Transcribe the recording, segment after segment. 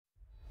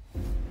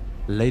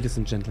Ladies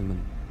and gentlemen,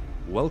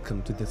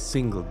 welcome to the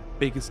single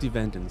biggest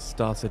event in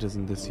Star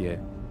Citizen this year.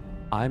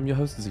 I'm your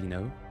host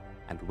Zeno,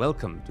 and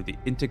welcome to the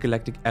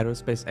Intergalactic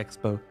Aerospace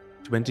Expo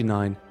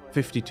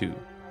 2952.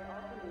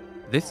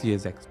 This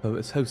year's expo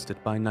is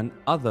hosted by none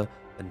other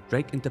than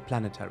Drake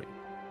Interplanetary,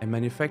 a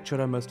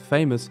manufacturer most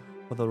famous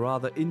for the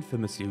rather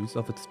infamous use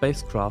of its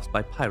spacecraft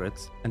by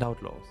pirates and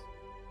outlaws.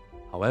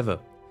 However,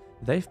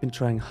 they've been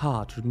trying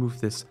hard to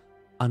remove this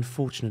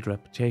unfortunate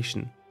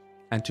reputation.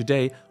 And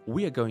today,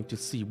 we are going to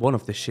see one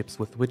of the ships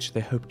with which they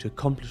hope to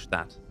accomplish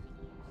that.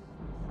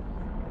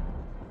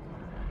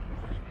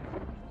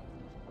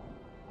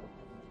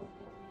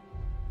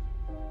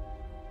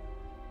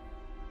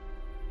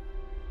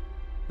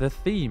 The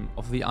theme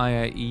of the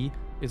IAE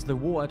is the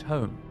war at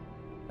home,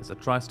 as it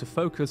tries to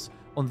focus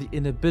on the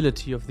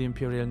inability of the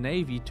Imperial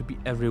Navy to be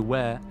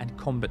everywhere and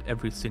combat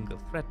every single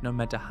threat, no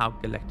matter how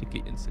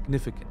galactically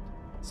insignificant.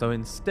 So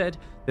instead,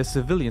 the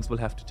civilians will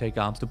have to take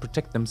arms to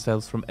protect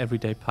themselves from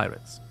everyday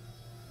pirates.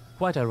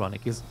 Quite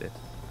ironic, isn't it?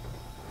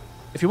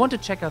 If you want to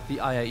check out the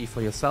IAE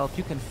for yourself,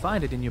 you can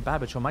find it in your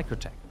Babbage or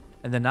Microtech,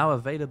 and the now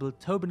available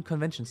Tobin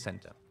Convention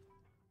Center.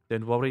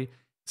 Don't worry,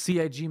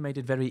 CIG made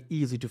it very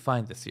easy to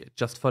find this year.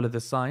 Just follow the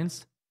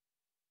signs,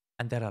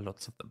 and there are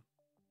lots of them.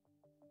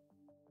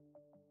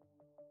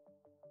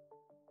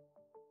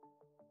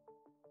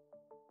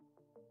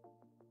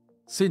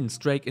 Since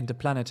Drake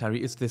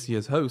Interplanetary is this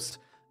year's host,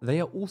 they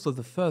are also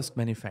the first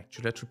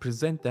manufacturer to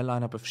present their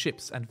lineup of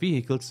ships and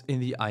vehicles in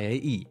the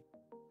IAE.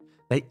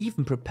 They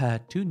even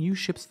prepared 2 new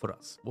ships for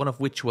us, one of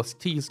which was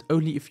teased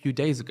only a few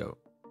days ago.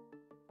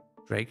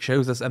 Drake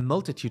shows us a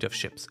multitude of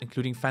ships,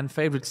 including fan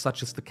favorites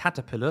such as the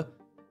Caterpillar,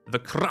 the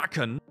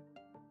Kraken,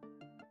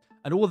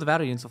 and all the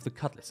variants of the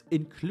Cutlass,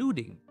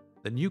 including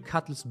the new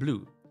Cutlass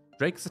Blue.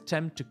 Drake's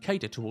attempt to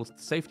cater towards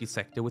the safety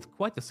sector with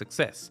quite a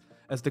success,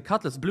 as the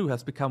Cutlass Blue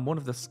has become one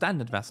of the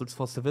standard vessels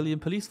for civilian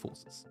police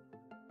forces.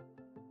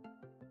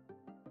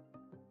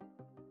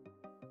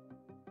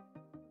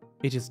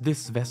 It is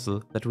this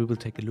vessel that we will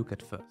take a look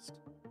at first.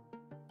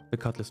 The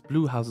Cutlass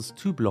Blue houses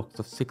 2 blocks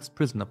of 6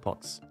 prisoner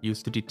pods,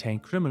 used to detain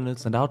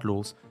criminals and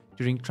outlaws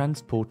during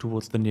transport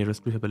towards the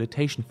nearest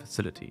rehabilitation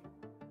facility.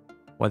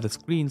 While the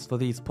screens for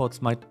these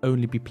pods might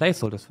only be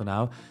placeholders for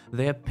now,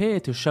 they appear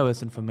to show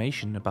us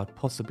information about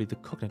possibly the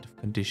cognitive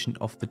condition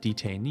of the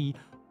detainee,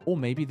 or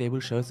maybe they will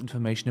show us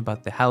information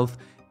about their health,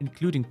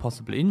 including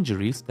possible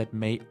injuries that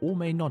may or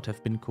may not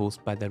have been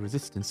caused by their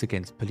resistance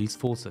against police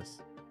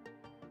forces.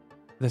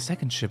 The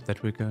second ship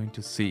that we're going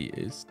to see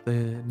is the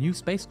new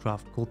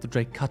spacecraft called the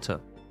Drake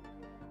Cutter.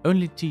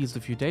 Only teased a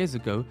few days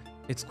ago,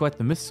 it's quite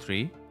the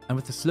mystery, and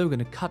with the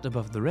slogan "a cut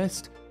above the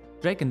rest",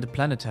 Drake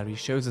Interplanetary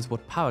shows us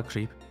what power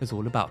creep is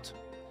all about.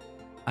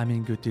 I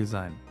mean, good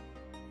design.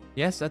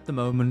 Yes, at the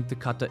moment, the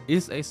Cutter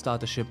is a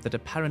starter ship that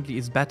apparently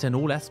is better in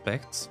all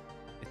aspects.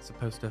 It's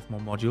supposed to have more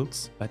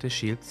modules, better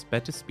shields,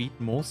 better speed,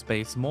 more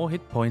space, more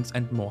hit points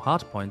and more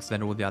hard points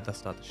than all the other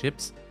starter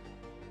ships.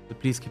 But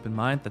please keep in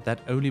mind that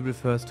that only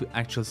refers to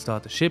actual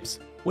starter ships,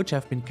 which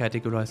have been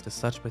categorized as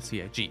such by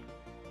CIG.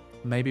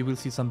 Maybe we'll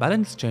see some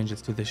balance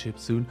changes to the ship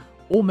soon,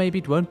 or maybe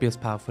it won't be as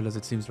powerful as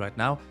it seems right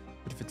now,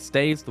 but if it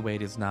stays the way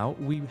it is now,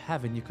 we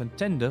have a new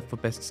contender for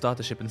best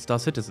starter ship in Star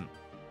Citizen.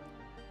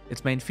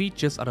 Its main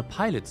features are a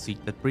pilot seat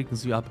that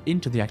brings you up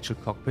into the actual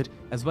cockpit,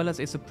 as well as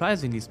a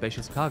surprisingly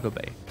spacious cargo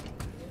bay.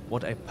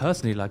 What I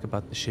personally like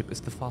about the ship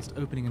is the fast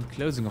opening and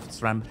closing of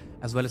its ramp,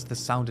 as well as the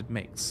sound it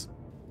makes.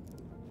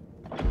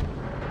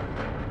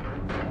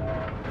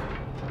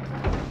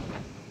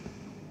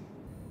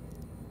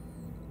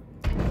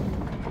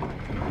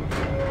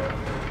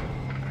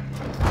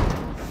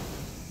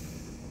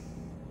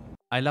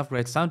 I love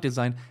great sound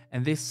design,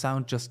 and this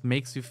sound just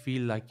makes you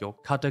feel like your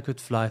cutter could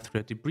fly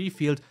through a debris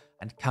field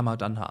and come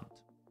out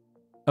unharmed.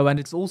 Oh, and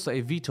it's also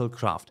a VTOL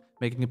craft,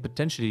 making it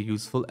potentially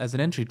useful as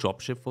an entry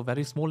dropship for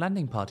very small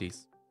landing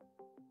parties.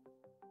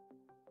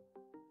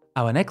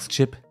 Our next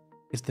ship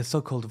is the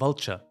so-called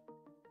Vulture.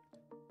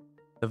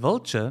 The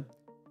Vulture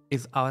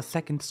is our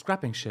second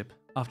scrapping ship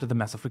after the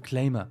Massive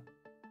Reclaimer.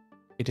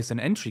 It is an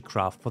entry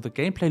craft for the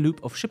gameplay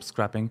loop of ship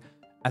scrapping,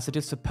 as it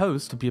is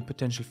supposed to be a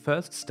potential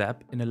first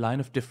step in a line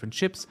of different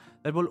ships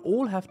that will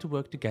all have to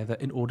work together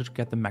in order to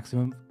get the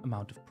maximum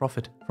amount of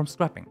profit from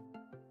scrapping.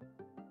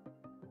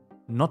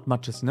 Not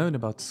much is known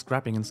about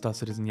scrapping in Star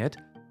Citizen yet,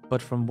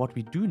 but from what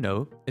we do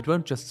know, it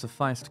won't just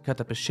suffice to cut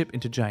up a ship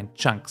into giant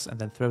chunks and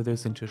then throw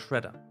those into a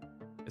shredder.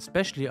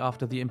 Especially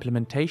after the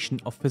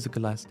implementation of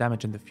physicalized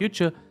damage in the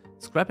future,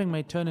 scrapping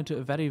may turn into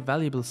a very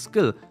valuable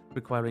skill,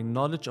 requiring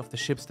knowledge of the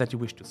ships that you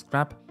wish to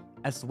scrap,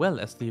 as well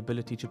as the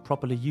ability to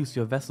properly use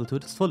your vessel to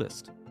its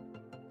fullest.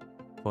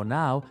 For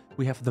now,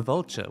 we have the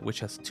Vulture, which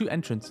has 2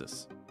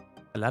 entrances.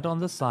 A ladder on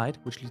the side,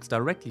 which leads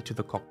directly to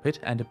the cockpit,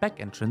 and a back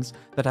entrance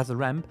that has a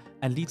ramp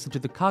and leads into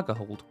the cargo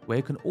hold, where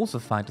you can also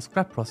find a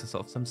scrap processor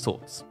of some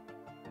sorts.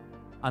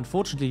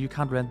 Unfortunately, you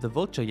can't rent the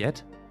Vulture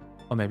yet,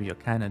 or maybe you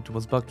can and it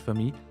was bugged for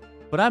me,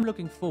 but I'm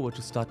looking forward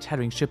to start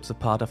tearing ships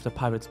apart after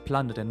pirates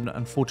plundered an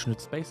unfortunate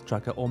space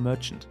trucker or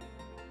merchant.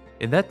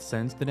 In that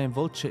sense, the name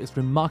Vulture is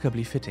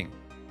remarkably fitting.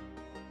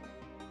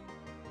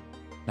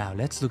 Now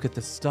let's look at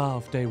the star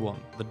of day one,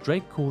 the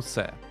Drake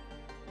Corsair.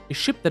 A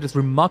ship that is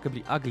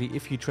remarkably ugly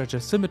if you treasure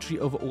symmetry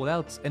over all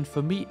else, and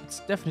for me it's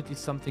definitely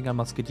something I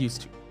must get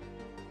used to.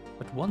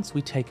 But once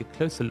we take a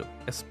closer look,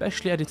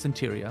 especially at its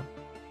interior,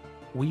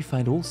 we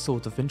find all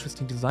sorts of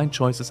interesting design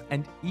choices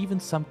and even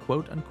some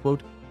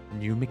quote-unquote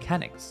new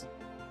mechanics.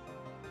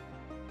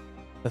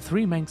 The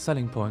three main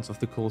selling points of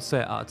the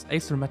Corsair are its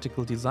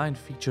asymmetrical design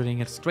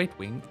featuring a straight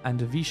wing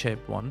and a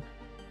V-shaped one,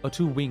 or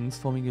two wings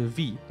forming a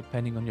V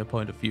depending on your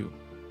point of view.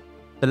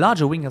 The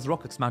larger wing has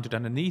rockets mounted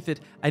underneath it,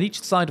 and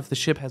each side of the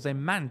ship has a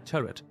manned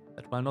turret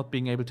that, while not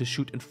being able to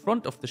shoot in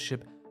front of the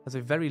ship, has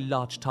a very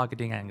large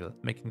targeting angle,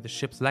 making the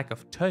ship's lack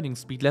of turning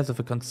speed less of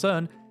a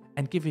concern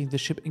and giving the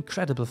ship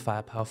incredible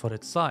firepower for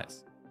its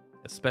size.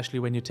 Especially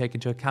when you take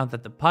into account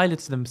that the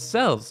pilots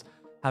themselves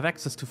have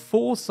access to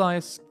 4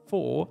 size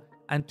 4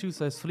 and 2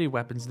 size 3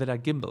 weapons that are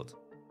gimbaled.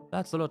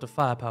 That's a lot of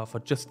firepower for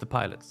just the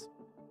pilots.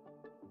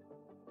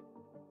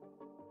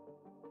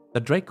 The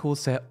Drake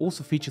Corsair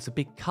also features a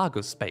big cargo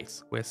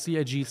space, where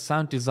CIG's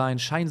sound design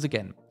shines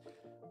again.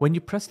 When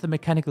you press the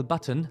mechanical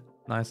button,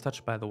 nice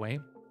touch by the way,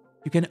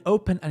 you can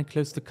open and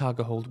close the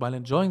cargo hold while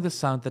enjoying the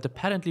sound that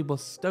apparently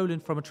was stolen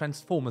from a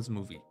Transformers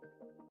movie.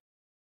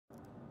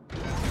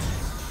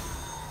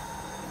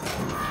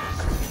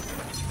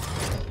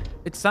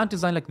 It's sound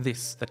design like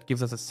this that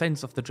gives us a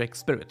sense of the Drake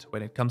spirit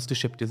when it comes to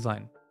ship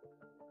design.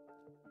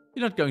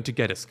 You're not going to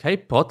get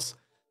escape pods,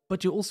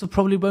 but you also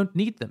probably won't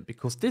need them,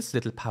 because this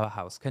little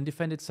powerhouse can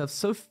defend itself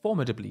so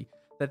formidably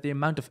that the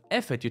amount of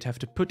effort you'd have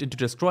to put into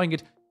destroying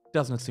it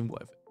does not seem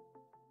worth it.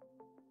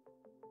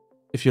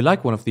 If you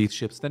like one of these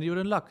ships, then you're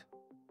in luck.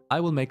 I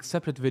will make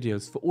separate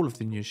videos for all of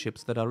the new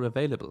ships that are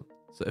available,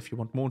 so if you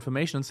want more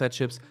information on said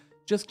ships,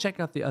 just check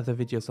out the other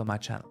videos on my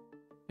channel.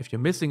 If you're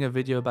missing a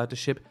video about a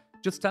ship,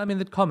 just tell me in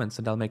the comments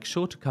and I'll make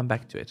sure to come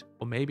back to it,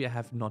 or maybe I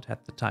have not had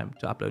the time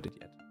to upload it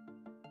yet.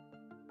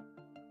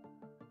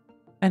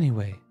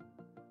 Anyway,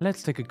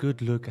 let's take a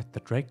good look at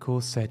the Drake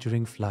Corsair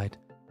during flight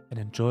and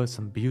enjoy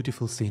some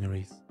beautiful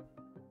sceneries.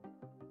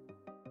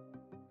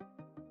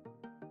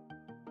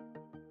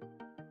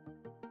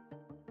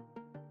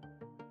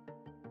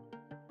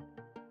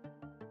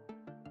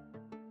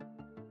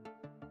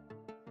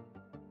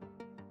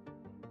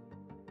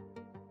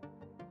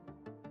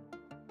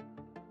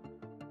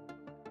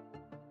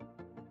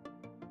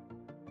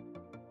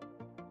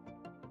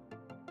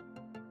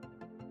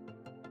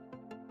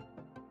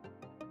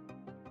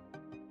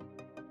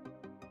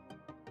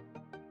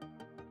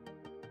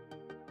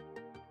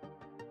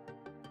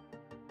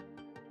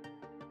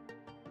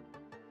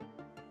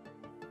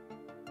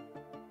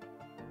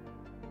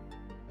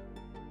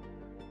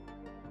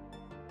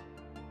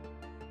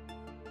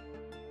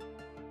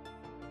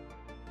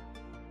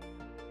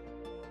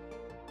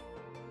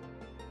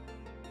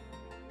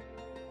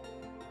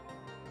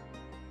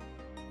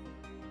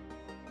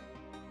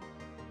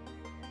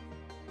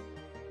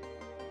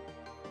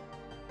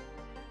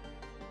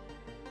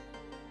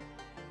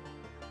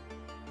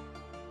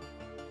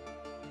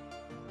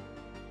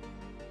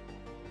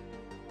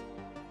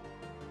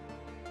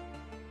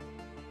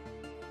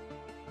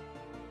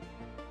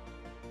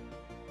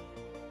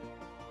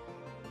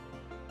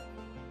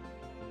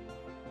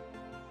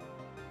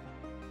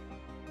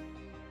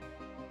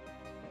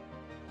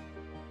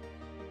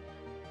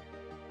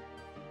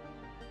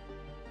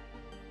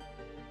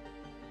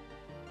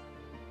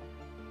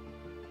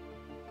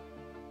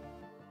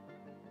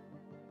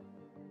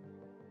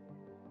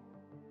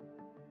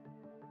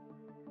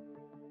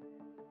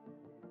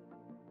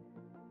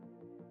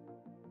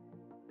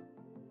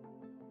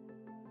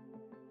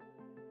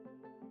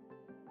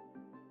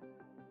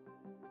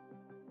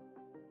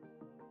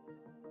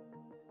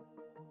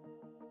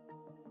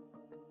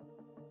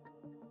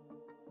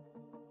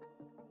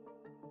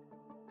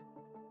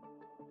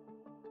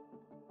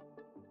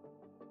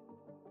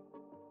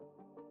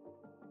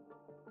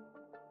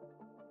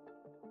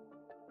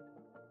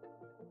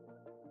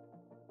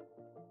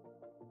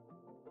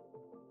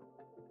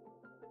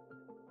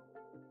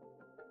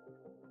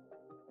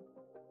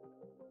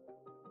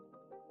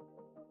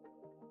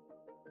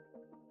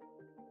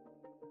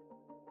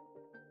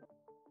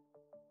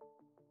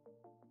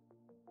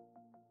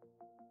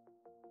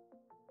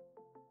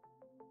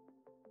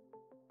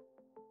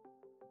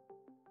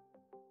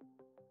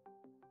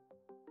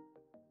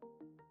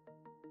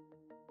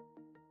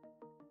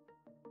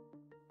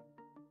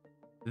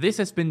 This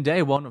has been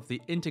day one of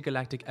the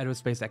Intergalactic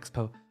Aerospace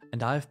Expo,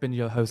 and I've been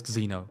your host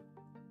Zeno.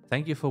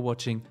 Thank you for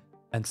watching,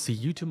 and see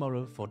you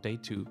tomorrow for day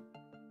 2.